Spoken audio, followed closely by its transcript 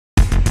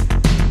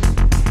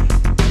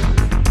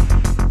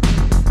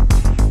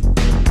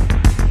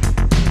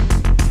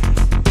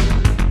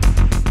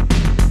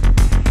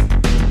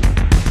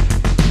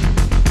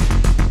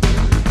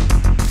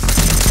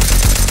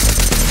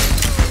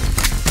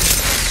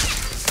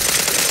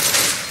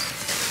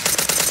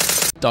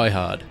Die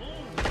Hard,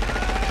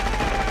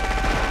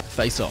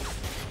 Face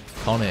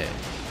Off, Con Air,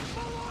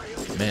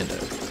 Commando,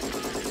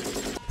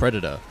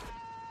 Predator,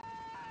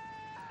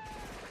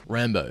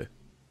 Rambo,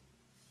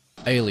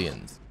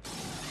 Aliens,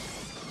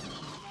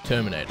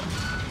 Terminator,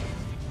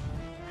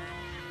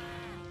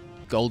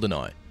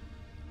 GoldenEye.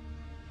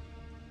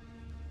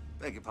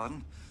 Beg your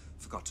pardon,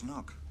 forgot to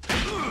knock.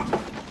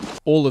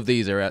 All of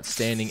these are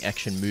outstanding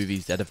action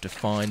movies that have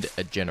defined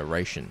a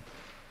generation.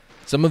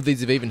 Some of these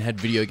have even had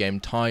video game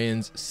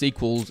tie-ins,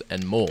 sequels,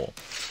 and more.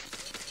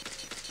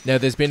 Now,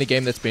 there's been a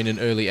game that's been in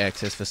early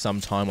access for some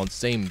time on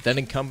Steam that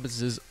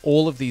encompasses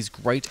all of these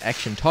great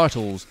action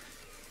titles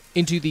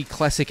into the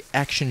classic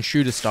action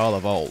shooter style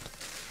of old,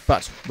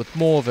 but with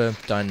more of a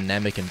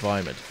dynamic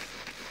environment.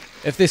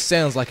 If this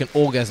sounds like an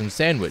orgasm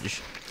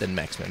sandwich, then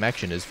Maximum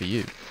Action is for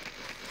you.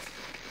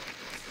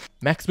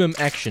 Maximum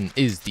Action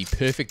is the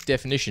perfect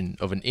definition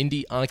of an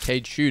indie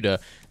arcade shooter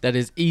that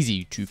is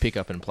easy to pick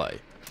up and play.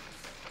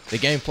 The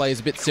gameplay is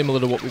a bit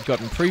similar to what we've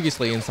gotten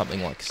previously in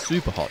something like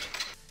Superhot.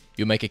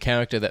 You'll make a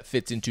character that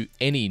fits into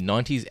any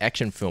 90s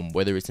action film,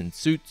 whether it's in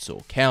suits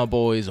or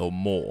cowboys or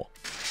more.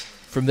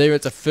 From there,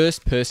 it's a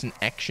first-person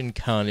action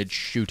carnage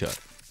shooter.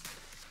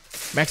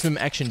 Maximum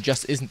Action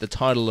just isn't the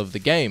title of the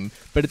game,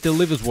 but it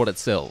delivers what it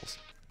sells.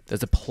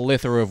 There's a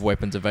plethora of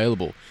weapons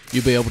available.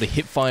 You'll be able to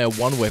hip-fire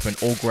one weapon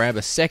or grab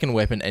a second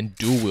weapon and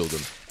dual-wield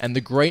them. And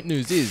the great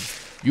news is,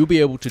 you'll be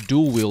able to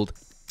dual-wield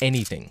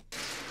anything.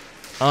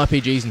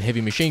 RPGs and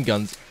heavy machine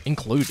guns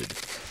included.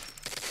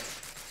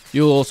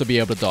 You'll also be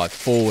able to dive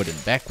forward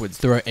and backwards,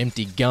 throw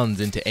empty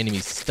guns into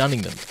enemies,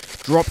 stunning them,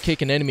 drop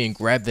kick an enemy and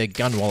grab their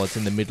gun while it's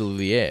in the middle of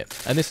the air,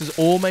 and this is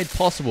all made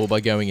possible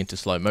by going into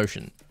slow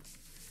motion.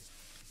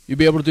 You'll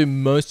be able to do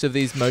most of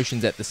these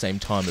motions at the same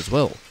time as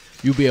well.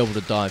 You'll be able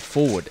to dive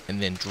forward and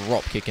then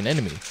drop kick an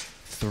enemy,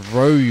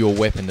 throw your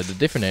weapon at a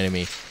different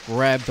enemy,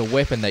 grab the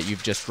weapon that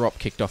you've just drop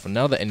kicked off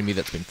another enemy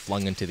that's been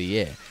flung into the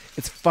air.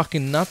 It's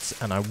fucking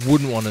nuts, and I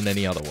wouldn't want it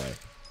any other way.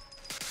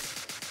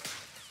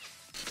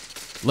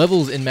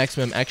 Levels in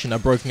Maximum Action are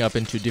broken up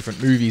into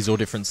different movies or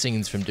different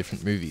scenes from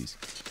different movies.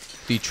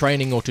 The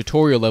training or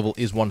tutorial level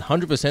is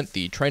 100%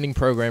 the training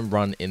program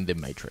run in The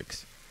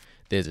Matrix.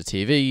 There's a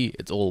TV,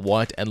 it's all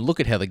white, and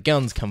look at how the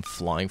guns come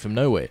flying from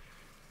nowhere.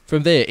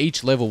 From there,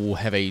 each level will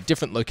have a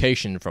different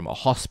location, from a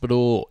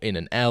hospital, in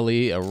an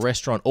alley, a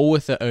restaurant, all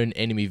with their own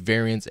enemy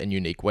variants and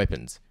unique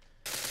weapons.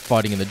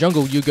 Fighting in the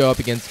jungle, you go up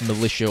against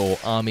militia or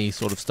army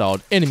sort of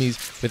styled enemies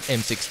with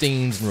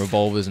M16s and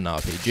revolvers and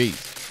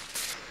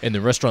RPGs. In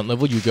the restaurant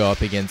level, you go up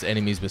against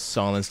enemies with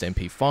silenced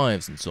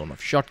MP5s and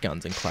sawn-off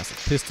shotguns and classic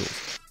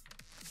pistols.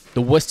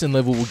 The western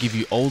level will give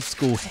you old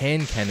school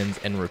hand cannons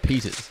and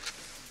repeaters.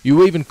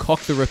 You even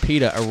cock the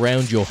repeater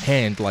around your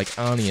hand like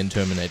Arnie in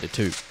Terminator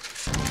 2.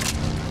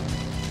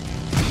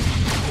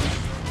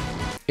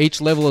 Each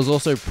level is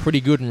also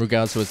pretty good in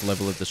regards to its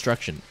level of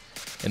destruction.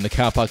 In the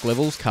car park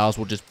levels, cars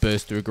will just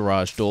burst through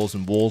garage doors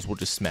and walls will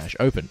just smash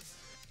open.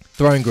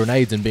 Throwing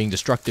grenades and being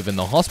destructive in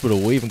the hospital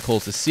will even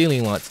cause the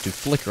ceiling lights to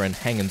flicker and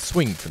hang and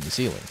swing from the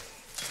ceiling.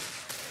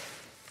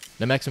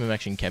 Now, Maximum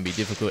Action can be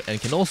difficult and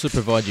can also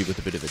provide you with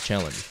a bit of a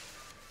challenge.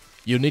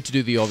 You'll need to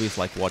do the obvious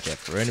like watch out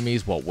for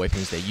enemies, what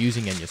weapons they're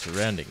using and your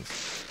surroundings.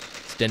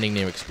 Standing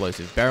near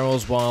explosive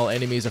barrels while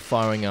enemies are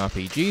firing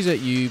RPGs at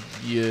you,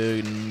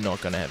 you're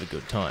not going to have a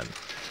good time.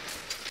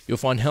 You'll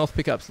find health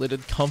pickups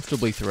littered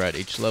comfortably throughout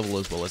each level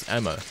as well as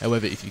ammo.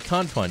 However, if you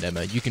can't find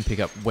ammo, you can pick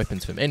up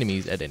weapons from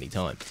enemies at any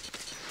time.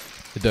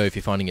 Though if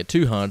you're finding it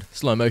too hard,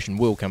 slow motion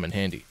will come in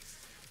handy.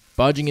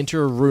 Barging into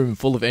a room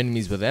full of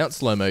enemies without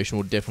slow motion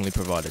will definitely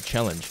provide a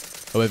challenge.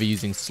 However,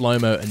 using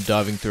slow-mo and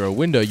diving through a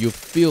window, you'll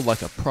feel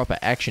like a proper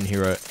action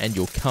hero and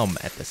you'll come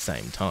at the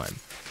same time.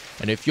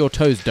 And if your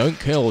toes don't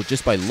curl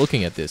just by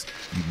looking at this,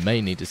 you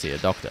may need to see a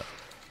doctor.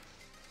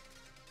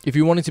 If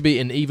you wanted to be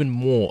an even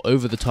more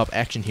over-the-top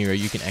action hero,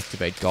 you can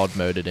activate God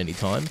mode at any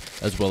time,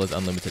 as well as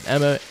unlimited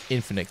ammo,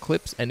 infinite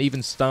clips, and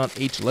even start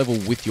each level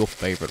with your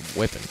favourite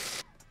weapon.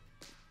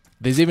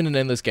 There's even an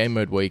endless game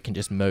mode where you can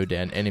just mow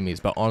down enemies,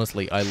 but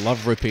honestly, I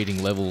love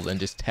repeating levels and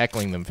just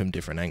tackling them from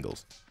different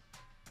angles.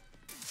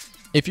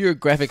 If you're a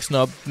graphic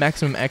snob,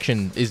 Maximum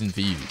Action isn't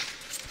for you.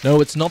 No,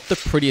 it's not the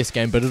prettiest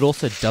game, but it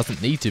also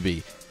doesn't need to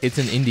be. It's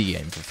an indie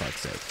game, for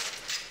fuck's sake.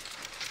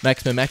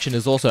 Maximum Action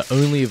is also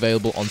only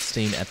available on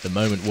Steam at the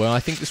moment, where I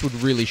think this would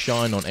really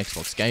shine on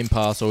Xbox Game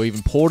Pass or even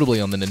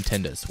portably on the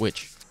Nintendo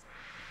Switch.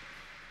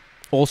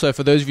 Also,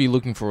 for those of you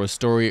looking for a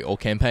story or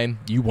campaign,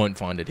 you won't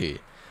find it here.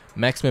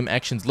 Maximum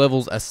Action's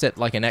levels are set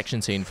like an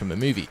action scene from a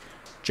movie.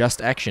 Just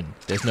action,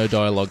 there's no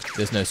dialogue,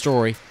 there's no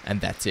story,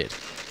 and that's it.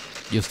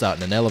 You'll start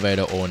in an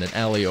elevator or in an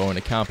alley or in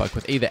a car park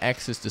with either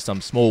access to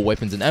some small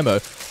weapons and ammo,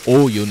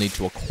 or you'll need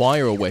to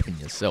acquire a weapon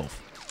yourself.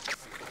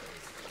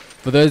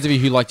 For those of you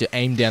who like to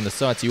aim down the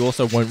sights, you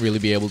also won't really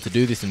be able to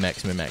do this in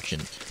Maximum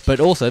Action, but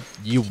also,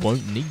 you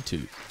won't need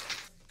to.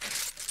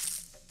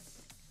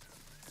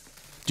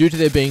 Due to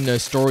there being no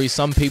story,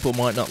 some people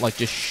might not like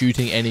just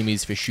shooting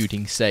enemies for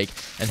shooting's sake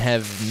and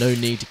have no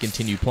need to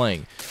continue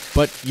playing,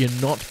 but you're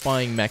not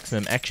buying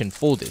Maximum Action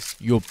for this,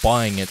 you're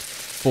buying it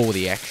for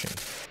the action.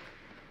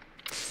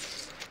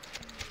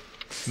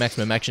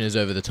 Maximum action is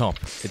over the top.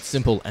 It's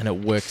simple and it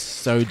works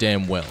so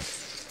damn well.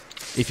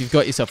 If you've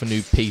got yourself a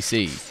new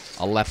PC,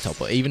 a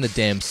laptop, or even a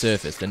damn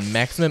Surface, then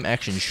maximum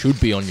action should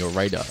be on your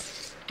radar.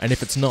 And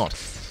if it's not,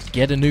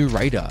 get a new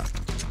radar.